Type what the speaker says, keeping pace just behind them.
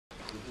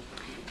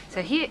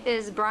So here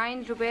is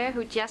Brian Joubert,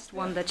 who just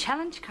won the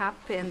Challenge Cup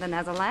in the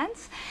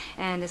Netherlands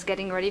and is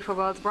getting ready for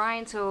Worlds.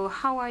 Brian, so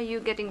how are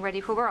you getting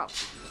ready for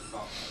Worlds?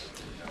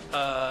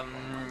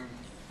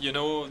 You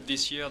know,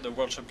 this year the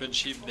World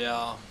Championship, they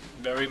are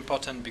very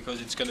important because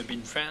it's going to be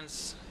in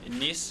France, in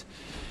Nice,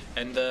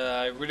 and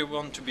I really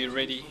want to be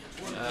ready.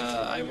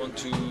 I want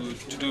to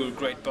do a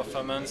great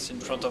performance in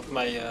front of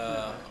my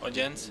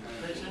audience,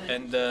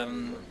 and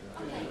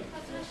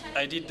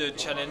I did the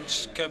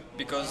Challenge Cup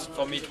because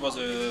for me it was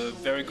a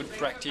very good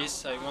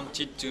practice. I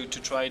wanted to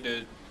try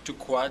the 2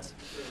 quads.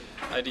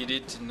 I did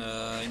it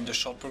in the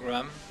short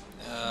program.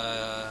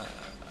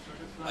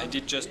 I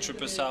did just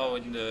triple saw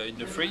in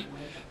the free,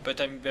 but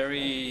I'm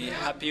very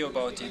happy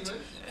about it,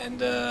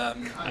 and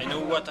I know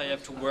what I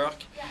have to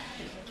work.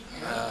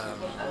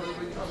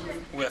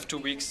 We have 2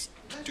 weeks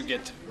to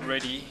get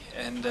ready,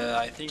 and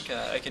I think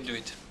I can do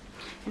it.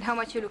 And how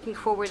much you're looking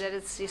forward that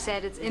you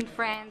said it's in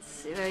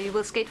France, you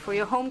will skate for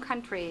your home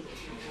country.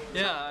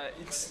 Yeah,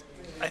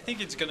 I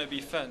think it's gonna be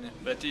fun,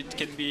 but it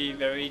can be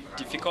very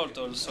difficult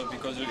also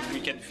because we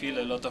can feel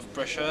a lot of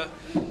pressure.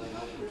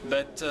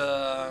 But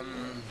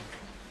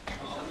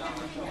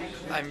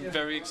I'm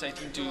very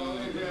excited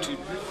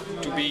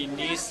to be in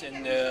Nice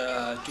and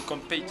to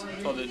compete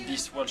for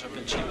this World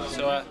Championship.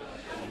 So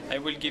I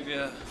will give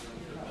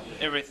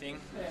everything,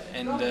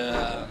 and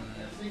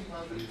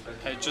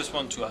I just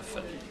want to have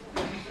fun.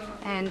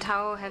 And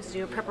how has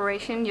your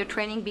preparation, your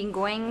training been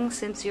going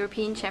since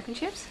European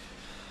Championships?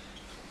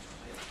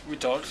 We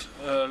talked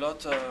a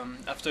lot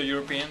after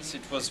Europeans.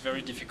 It was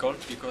very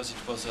difficult because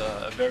it was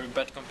a very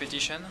bad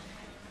competition.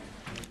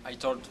 I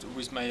talked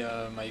with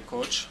my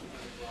coach.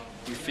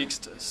 We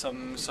fixed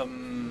some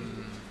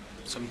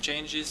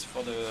changes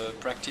for the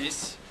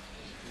practice,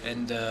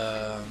 and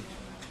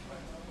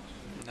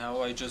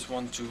now I just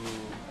want to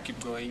keep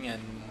going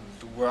and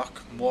to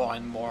work more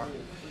and more.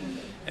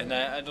 And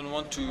I don't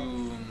want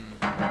to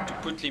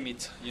put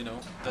limits, you know.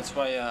 That's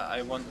why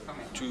I want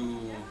to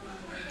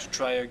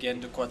try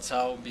again the quad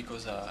saw,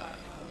 because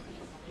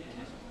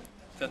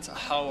that's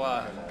how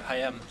I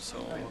am. So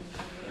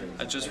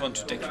I just want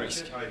to take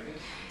risk.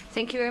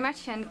 Thank you very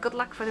much and good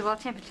luck for the World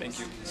Championships. Thank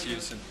you. See you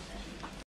soon.